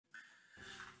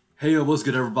Hey, what's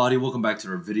good everybody? Welcome back to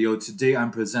our video. Today I'm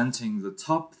presenting the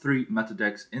top 3 meta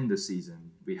decks in the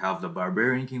season. We have the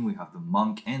Barbarian King, we have the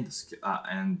Monk, and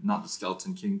not the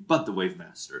Skeleton King, but the Wave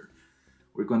Master.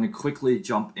 We're going to quickly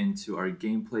jump into our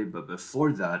gameplay, but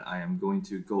before that I am going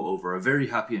to go over a very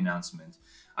happy announcement.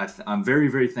 I'm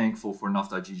very thankful for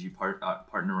Nuff.gg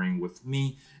partnering with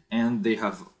me, and they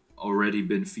have already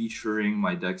been featuring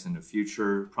my decks in the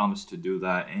future, promised to do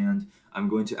that, and I'm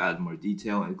going to add more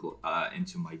detail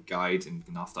into my guides in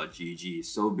Nuff.gg.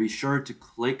 So be sure to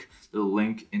click the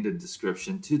link in the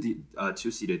description to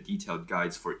see the detailed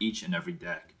guides for each and every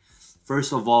deck.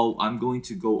 First of all, I'm going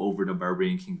to go over the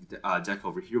Barbarian King deck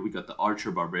over here. We got the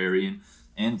Archer Barbarian,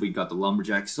 and we got the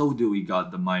Lumberjack, so do we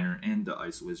got the Miner and the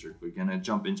Ice Wizard. We're gonna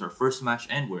jump into our first match,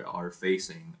 and we are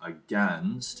facing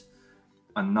against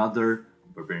another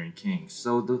Barbarian King.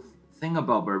 So the thing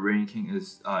about Barbarian King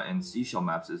is in seashell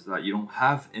maps is that you don't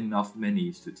have enough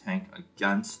minis to tank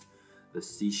against the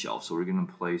seashell. So we're gonna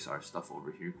place our stuff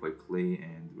over here quickly,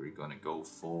 and we're gonna go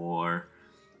for,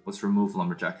 let's remove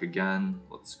Lumberjack again.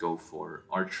 Let's go for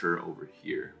Archer over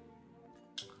here.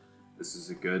 This is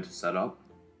a good setup.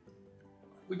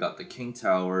 We got the King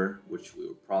Tower, which we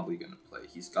were probably gonna play.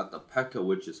 He's got the P.E.K.K.A,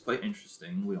 which is quite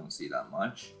interesting. We don't see that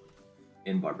much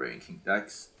in Barbarian King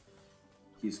decks.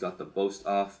 He's got the Boast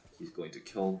off. He's going to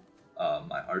kill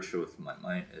my Archer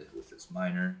with his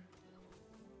Miner.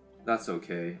 That's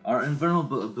okay. Our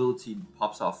invulnerability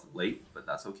pops off late, but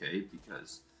that's okay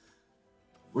because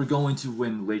we're going to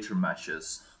win later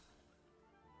matches.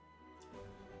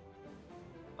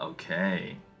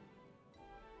 Okay.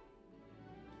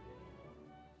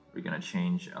 We're gonna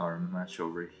change our match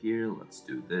over here. Let's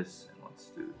do this, and let's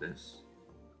do this.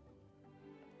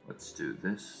 Let's do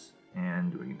this.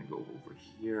 And we're gonna go over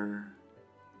here.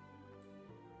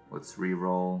 Let's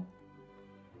reroll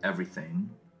everything.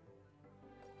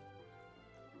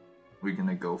 We're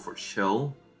gonna go for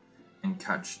chill and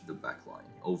catch the backline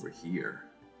over here.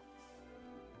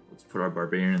 Let's put our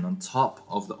Barbarian on top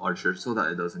of the Archer so that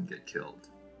it doesn't get killed.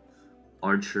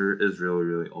 Archer is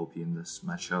really OP in this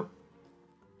matchup.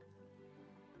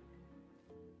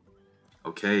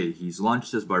 Okay, he's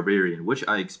launched his Barbarian, which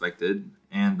I expected,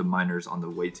 and the Miner's on the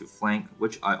way to flank,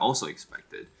 which I also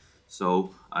expected.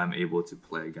 So I'm able to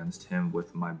play against him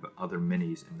with my other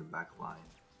minis in the back line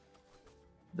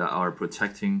that are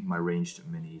protecting my ranged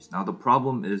minis. Now the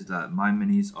problem is that my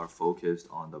minis are focused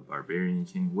on the Barbarian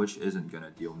King, which isn't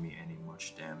gonna deal me any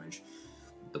much damage.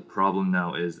 The problem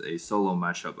now is a solo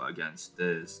matchup against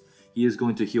this. He is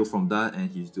going to heal from that, and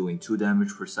he's doing 2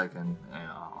 damage per second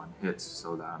on hits,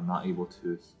 so that I'm not able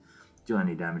to do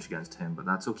any damage against him, but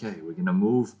that's okay. We're gonna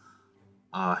move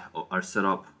our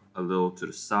setup a little to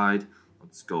the side.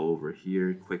 Let's go over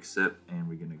here, quick sip, and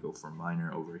we're gonna go for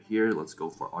Miner over here. Let's go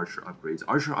for Archer upgrades.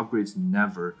 Archer upgrades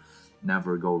never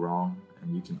go wrong,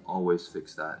 and you can always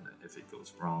fix that if it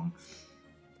goes wrong.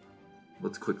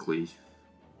 Let's quickly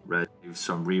do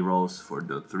some rerolls for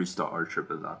the 3-star Archer,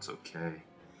 but that's okay.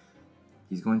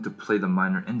 He's going to play the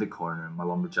Miner in the corner. My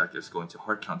Lumberjack is going to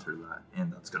hard counter that,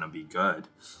 and that's going to be good.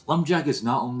 Lumberjack is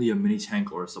not only a mini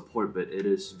tank or a support, but it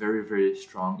is very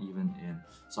strong even in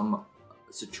some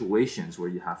situations where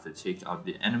you have to take out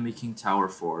the enemy King Tower,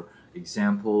 for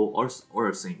example, or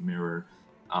a Saint Mirror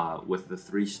with the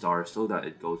 3-star so that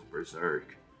it goes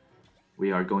berserk.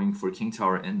 We are going for King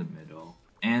Tower in the middle,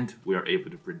 and we are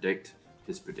able to predict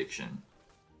his prediction.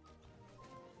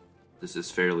 This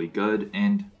is fairly good,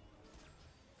 and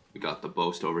we got the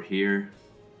Boast over here.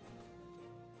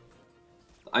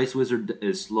 The Ice Wizard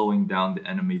is slowing down the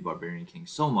enemy Barbarian King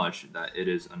so much that it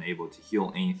is unable to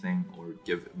heal anything or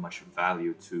give much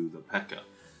value to the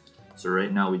P.E.K.K.A. So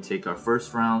right now we take our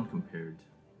first round compared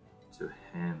to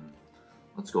him.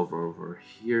 Let's go over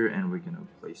here, and we're gonna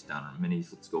place down our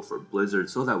minis. Let's go for Blizzard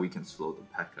so that we can slow the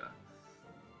P.E.K.K.A.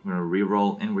 We're gonna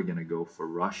reroll, and we're gonna go for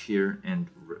Rush here and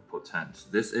Potent.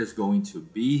 This is going to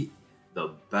be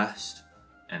the best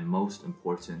and most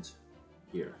important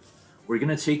here. We're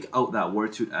gonna take out that War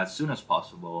Tooth as soon as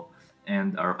possible,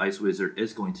 and our Ice Wizard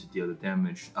is going to deal the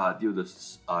damage, deal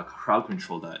this crowd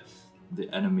control that the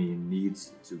enemy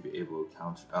needs to be able to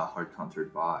hard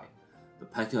countered by. The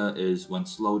P.E.K.K.A is, when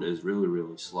slowed, is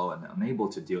really slow and unable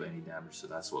to deal any damage, so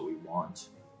that's what we want.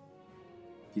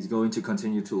 He's going to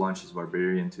continue to launch his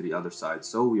Barbarian to the other side,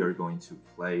 so we are going to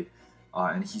play,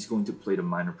 and he's going to play the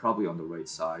Miner probably on the right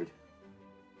side.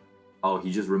 Oh,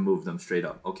 he just removed them straight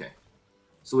up. Okay.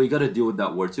 So we gotta deal with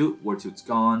that War Tooth. War Tooth's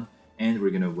gone, and we're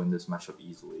gonna win this matchup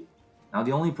easily. Now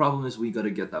the only problem is we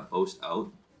gotta get that Boast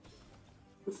out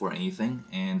before anything,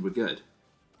 and we're good.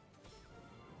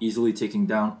 Easily taking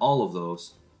down all of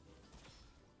those.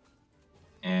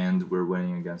 And and we're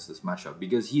winning against this matchup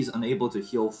because he's unable to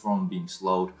heal from being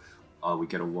slowed. We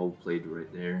get a well played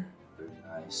right there. Very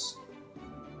nice.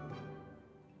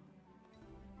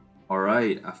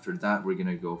 Alright, after that we're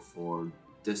gonna go for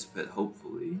Dissipate,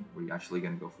 hopefully. We're actually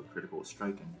gonna go for Critical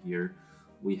Strike, and here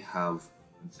we have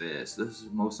this. This is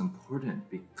most important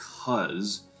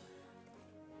because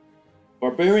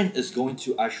Barbarian is going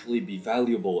to actually be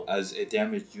valuable as a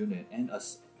damaged unit and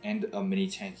a mini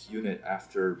tank unit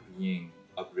after being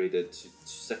upgraded to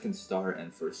 2nd star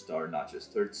and 1st star, not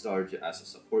just 3rd star, as a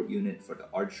support unit for the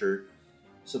archer,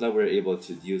 so that we're able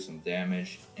to deal some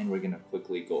damage. And we're gonna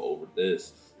quickly go over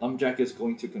this. Lumberjack is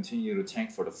going to continue to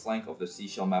tank for the flank of the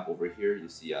seashell map over here. You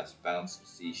see us bounce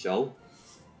seashell.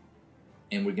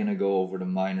 And we're gonna go over the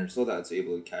miner so that it's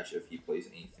able to catch if he plays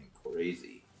anything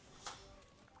crazy.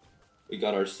 We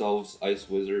got ourselves Ice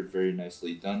Wizard, very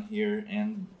nicely done here,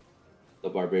 and the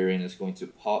Barbarian is going to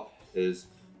pop his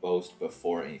boast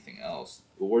before anything else.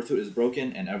 The War Tooth is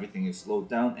broken and everything is slowed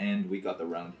down, and we got the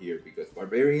round here because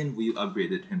Barbarian, we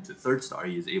upgraded him to 3rd star.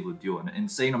 He is able to do an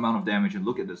insane amount of damage, and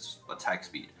look at this attack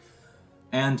speed.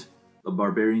 And the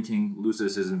Barbarian King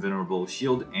loses his invulnerable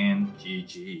shield, and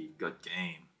GG, good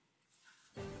game.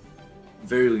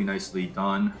 Very nicely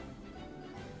done.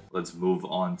 Let's move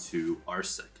on to our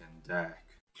second deck.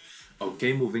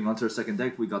 Okay, moving on to our second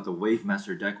deck, we got the Wave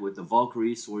Master deck with the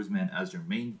Valkyrie, Swordsman as your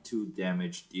main 2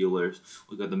 damage dealers.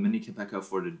 We got the Mini Kepeka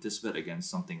for the Dissipate against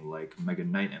something like Mega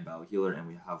Knight and Battle Healer, and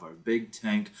we have our big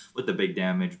tank with the big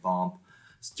damage bomb,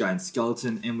 Giant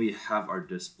Skeleton, and we have our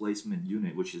Displacement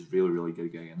unit, which is really good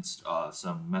against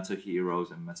some meta heroes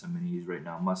and meta minis right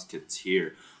now,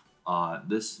 Musketeer.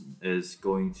 This is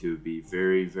going to be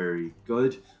very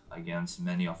good against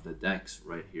many of the decks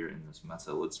right here in this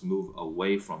meta. Let's move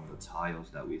away from the tiles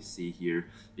that we see here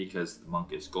because the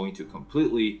Monk is going to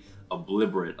completely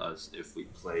obliterate us if we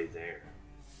play there.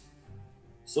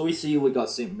 So we see we got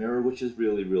Saint Mirror, which is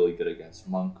really good against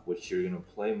Monk, which you're going to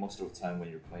play most of the time when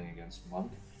you're playing against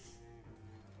Monk.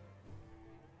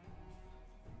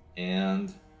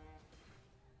 And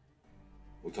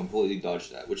we completely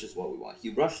dodged that, which is what we want. He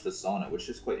rushed the Sauna, which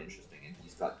is quite interesting, and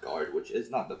he's got Guard, which is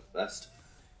not the best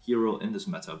hero in this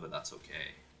meta, but that's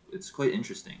okay. It's quite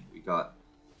interesting. We got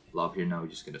Lob here now, we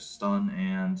just get a stun,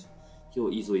 and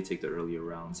he'll easily take the earlier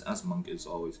rounds, as Monk is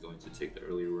always going to take the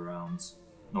earlier rounds,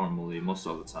 normally, most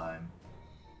of the time.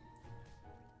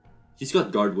 He's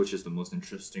got Guard, which is the most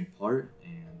interesting part,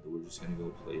 and we're just gonna go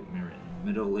play Mirror in the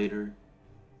middle later.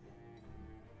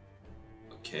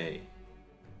 Okay.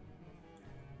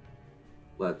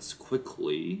 Let's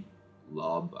quickly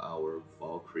lob our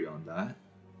Valkyrie on that.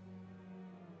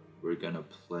 We're gonna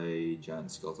play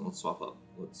Giant Skeleton. Let's swap up.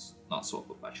 Let's not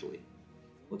swap up, actually.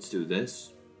 Let's do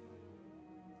this.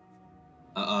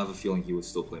 I have a feeling he would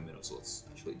still play middle, so let's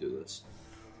actually do this.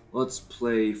 Let's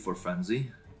play for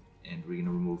Frenzy, and we're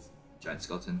gonna remove Giant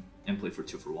Skeleton and play for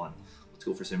 2 for 1. Let's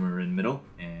go for Simmer in middle,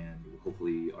 and we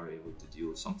hopefully are able to deal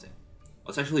with something.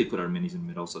 Let's actually put our minis in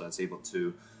middle so that's able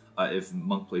to, if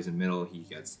Monk plays in middle, he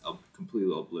gets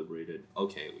completely obliterated.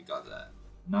 Okay, we got that.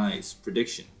 Nice.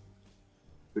 Prediction.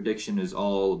 Prediction is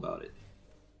all about it.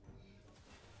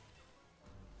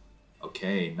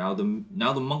 Okay, now the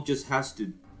Monk just has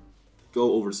to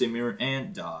go over Saint Mirror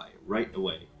and die right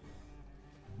away.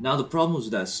 Now the problem is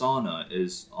that Sauna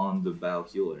is on the Battle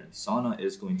Healer, and Sauna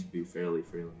is going to be fairly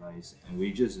nice, and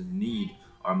we just need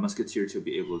our Musketeer to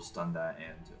be able to stun that,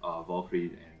 and Valkyrie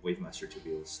and Wave Master to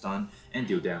be able to stun and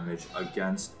deal damage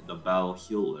against the Battle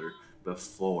Healer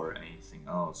before anything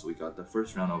else. So we got the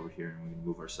first round over here, and we can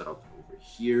move our setup over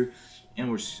here, and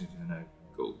we're just gonna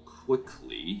go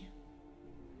quickly.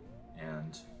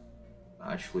 And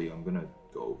actually, I'm gonna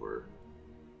go over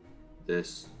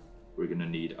this. We're gonna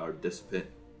need our Dissipate,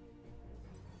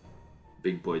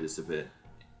 big boy Dissipate,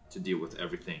 to deal with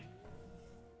everything.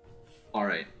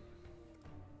 Alright.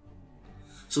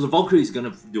 So the Valkyrie is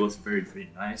gonna do us very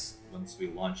nice once we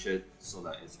launch it, so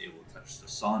that it's able to touch the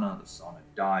Sauna. The Sauna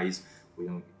dies. We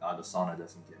don't. The Sauna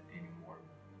doesn't get any more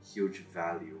huge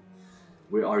value.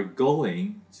 We are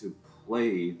going to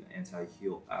play the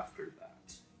anti-heal after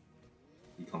that.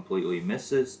 He completely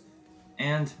misses,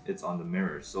 and it's on the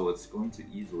mirror, so it's going to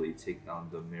easily take down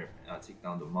the mirror, take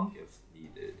down the Monk if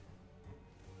needed.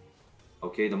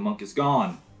 Okay, the Monk is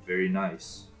gone. Very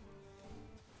nice.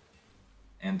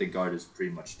 And the Guard is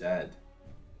pretty much dead.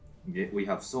 We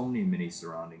have so many minis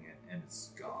surrounding it, and it's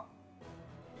gone.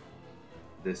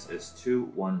 This is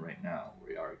 2-1 right now.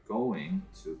 We are going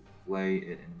to play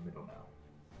it in the middle now.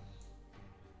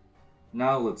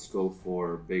 Now let's go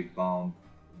for Big Bomb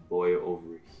Boy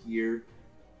over here.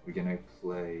 We're gonna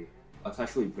play. Let's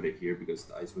actually put it here because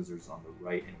the Ice Wizard's on the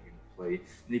right, and we can play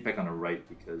Mini Peck on the right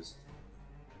because,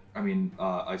 I mean,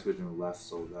 Ice Wizard on the left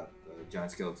so that the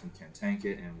Giant Skeleton can tank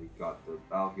it, and we got the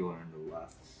Battle Healer on the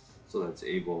left so that's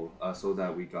able, so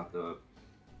that we got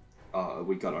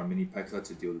our Mini P.E.K.K.A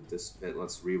to deal with this bit.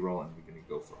 Let's reroll, and we're gonna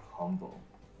go for Humble.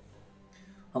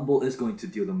 Humble is going to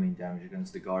deal the main damage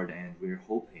against the guard, and we're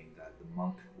hoping that the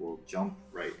monk will jump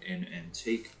right in and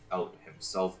take out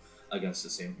himself against the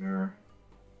same mirror.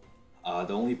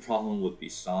 The only problem would be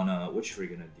Sana, which we're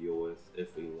gonna deal with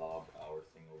if we lob our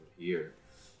thing over here.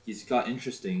 He's got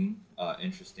interesting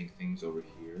things over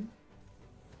here.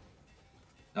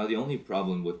 Now the only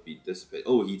problem would be Dissipate.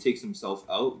 Oh, he takes himself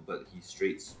out, but he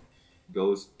straight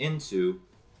goes into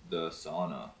the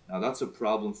Sana. Now that's a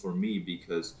problem for me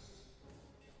because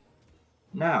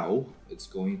now it's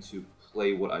going to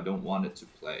play what I don't want it to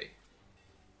play,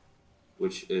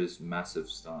 which is massive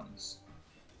stuns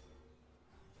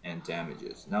and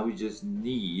damages. Now we just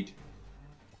need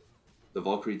the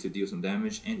Valkyrie to deal some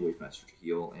damage and Wave Master to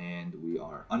heal, and we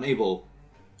are unable,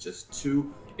 just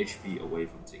 2 HP away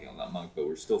from taking on that monk, but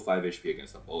we're still 5 HP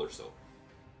against that bowler, so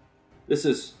this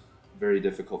is very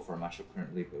difficult for a matchup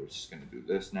currently, but we're just going to do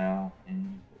this now,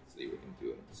 and hopefully we can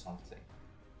do something.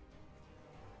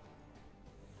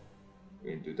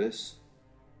 We're going to do this.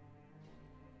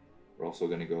 We're also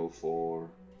going to go for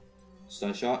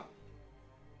Stun Shot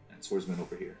and Swordsman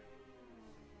over here.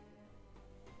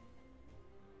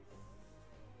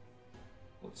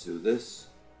 Let's do this.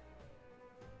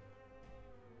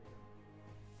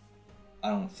 I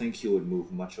don't think he would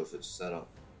move much of his setup.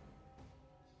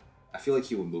 I feel like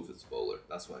he would move his bowler.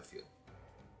 That's what I feel.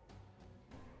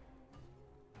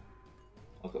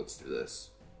 Okay, let's do this.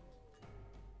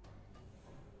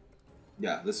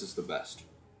 Yeah, this is the best.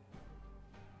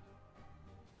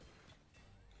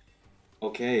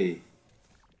 Okay.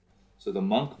 So the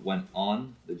monk went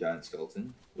on the giant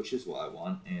skeleton, which is what I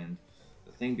want, and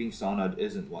the thing being Sonad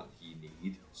isn't what he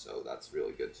needs, so that's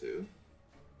really good too.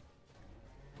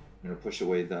 I'm gonna push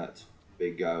away that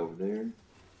big guy over there.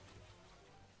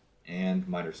 And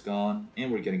Miner's gone.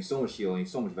 And we're getting so much healing,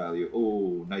 so much value.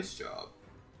 Oh, nice job.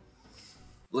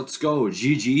 Let's go.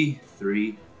 GG.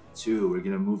 3-2. We're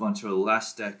gonna move on to our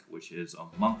last deck, which is a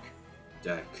monk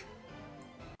deck.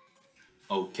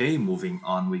 Okay, moving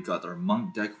on. We got our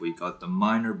monk deck. We got the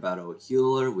Miner Battle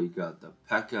Healer. We got the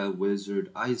P.E.K.K.A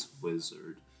Wizard, Ice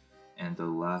Wizard. And the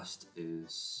last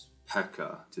is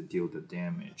P.E.K.K.A to deal the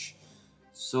damage.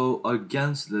 So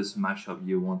against this matchup,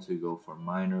 you want to go for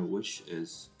Miner, which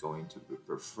is going to be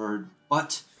preferred.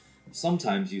 But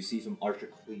sometimes you see some Archer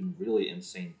Queen really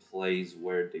insane plays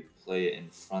where they play it in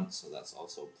front, so that's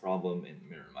also a problem in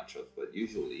mirror matchups. But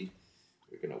usually,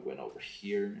 we're gonna win over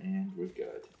here, and we're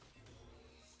good.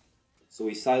 So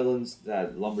we silenced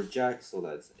that Lumberjack, so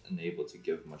that's unable to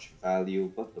give much value.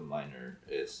 But the Miner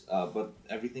is, but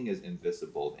everything is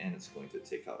invisible, and it's going to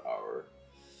take out our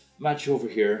match over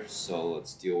here, so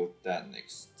let's deal with that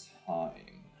next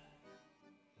time.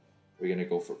 We're gonna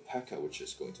go for P.E.K.K.A, which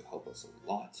is going to help us a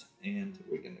lot, and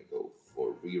we're gonna go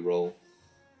for reroll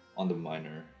on the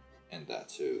Miner and that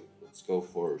too. Let's go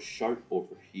for Sharp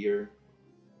over here.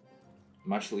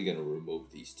 I'm actually gonna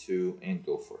remove these two and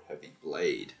go for Heavy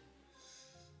Blade.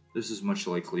 This is much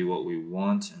likely what we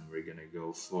want, and we're gonna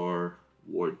go for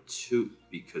Ward Toot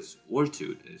because Ward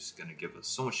Toot is gonna give us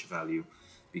so much value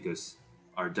because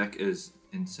our deck is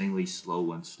insanely slow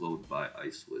when slowed by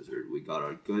Ice Wizard. We got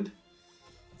our good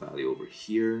value over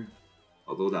here.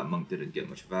 Although that monk didn't get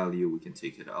much value, we can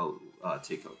take it out,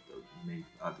 take out the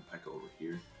P.E.K.K.A over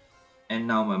here. And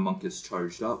now my monk is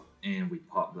charged up, and we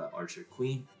pop that Archer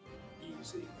Queen.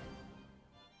 Easy.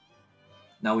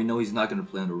 Now we know he's not going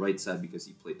to play on the right side because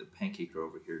he played the Pancaker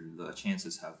over here. The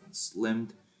chances have been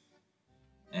slimmed.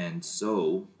 And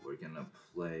so we're going to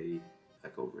play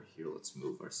P.E.K.K.A over here. Let's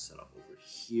move our setup over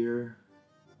here.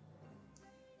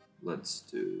 Let's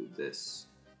do this.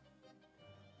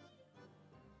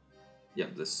 Yeah,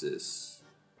 this is...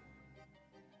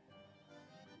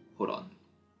 Hold on.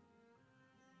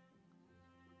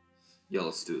 Yeah,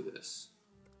 let's do this.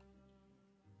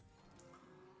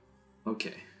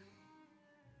 Okay.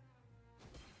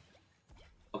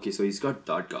 Okay, so he's got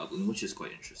Dart Goblin, which is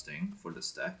quite interesting for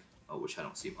this deck, which I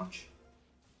don't see much.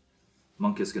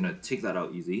 Monk is gonna take that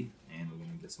out easy, and we're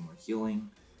gonna get some more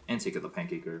healing, and take out the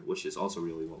Pancaker, which is also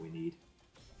really what we need.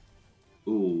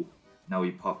 Ooh, now we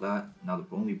pop that. Now the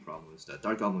only problem is that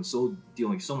Dark Goblin is so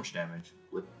dealing so much damage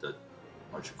with the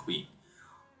Archer Queen.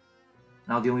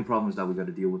 Now the only problem is that we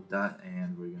gotta deal with that,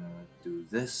 and we're gonna do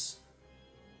this.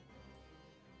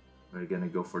 We're gonna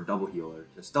go for Double Healer.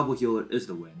 This Double Healer is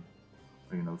the win.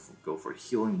 We're gonna go for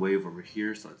Healing Wave over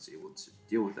here, so it's able to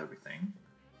deal with everything.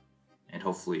 and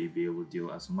hopefully be able to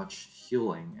deal as much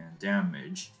healing and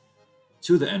damage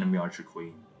to the enemy Archer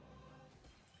Queen.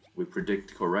 We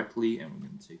predict correctly, and we're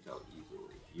going to take out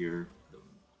easily here. The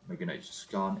Mega Knight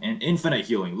just gone, and infinite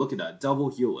healing. Look at that, double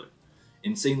healer.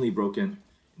 Insanely broken,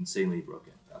 insanely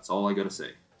broken. That's all I gotta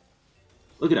say.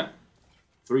 Look at that.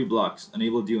 3 blocks,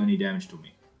 unable to do any damage to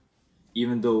me.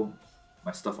 Even though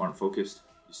my stuff aren't focused,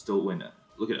 you still win it.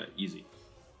 Look at that, easy.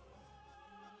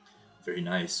 Very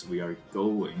nice. We are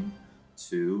going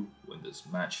to win this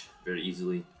match very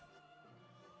easily.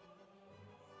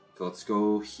 So let's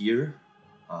go here.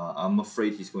 I'm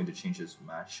afraid he's going to change his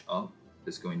match up.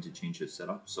 He's going to change his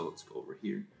setup, so let's go over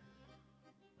here.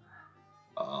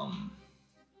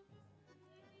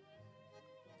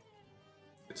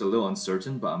 It's a little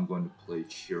uncertain, but I'm going to play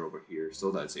Cheer over here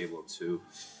so that it's able to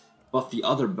buff the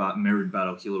other Mirrored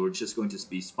Battle Healer, which is going to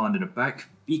be spawned in the back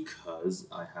because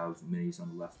I have minis on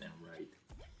the left and right.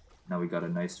 Now we got a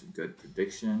nice, good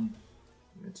prediction.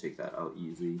 I'm going to take that out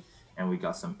easy. And we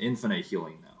got some infinite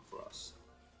healing now for us.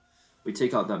 We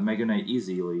take out that Mega Knight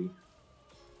easily.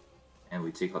 And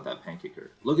we take out that Pancaker.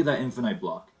 Look at that infinite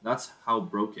block. That's how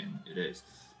broken it is.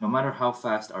 No matter how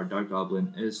fast our Dark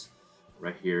Goblin is,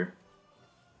 right here,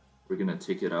 we're going to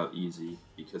take it out easy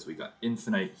because we got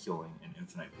infinite healing and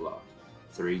infinite block.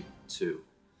 3, 2.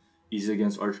 Easy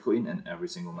against Archer Queen and every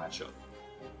single matchup.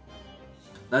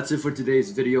 That's it for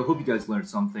today's video. Hope you guys learned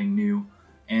something new.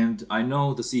 And I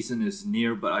know the season is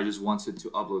near, but I just wanted to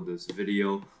upload this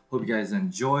video. Hope you guys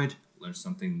enjoyed, learned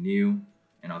something new,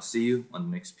 and I'll see you on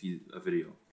the next video.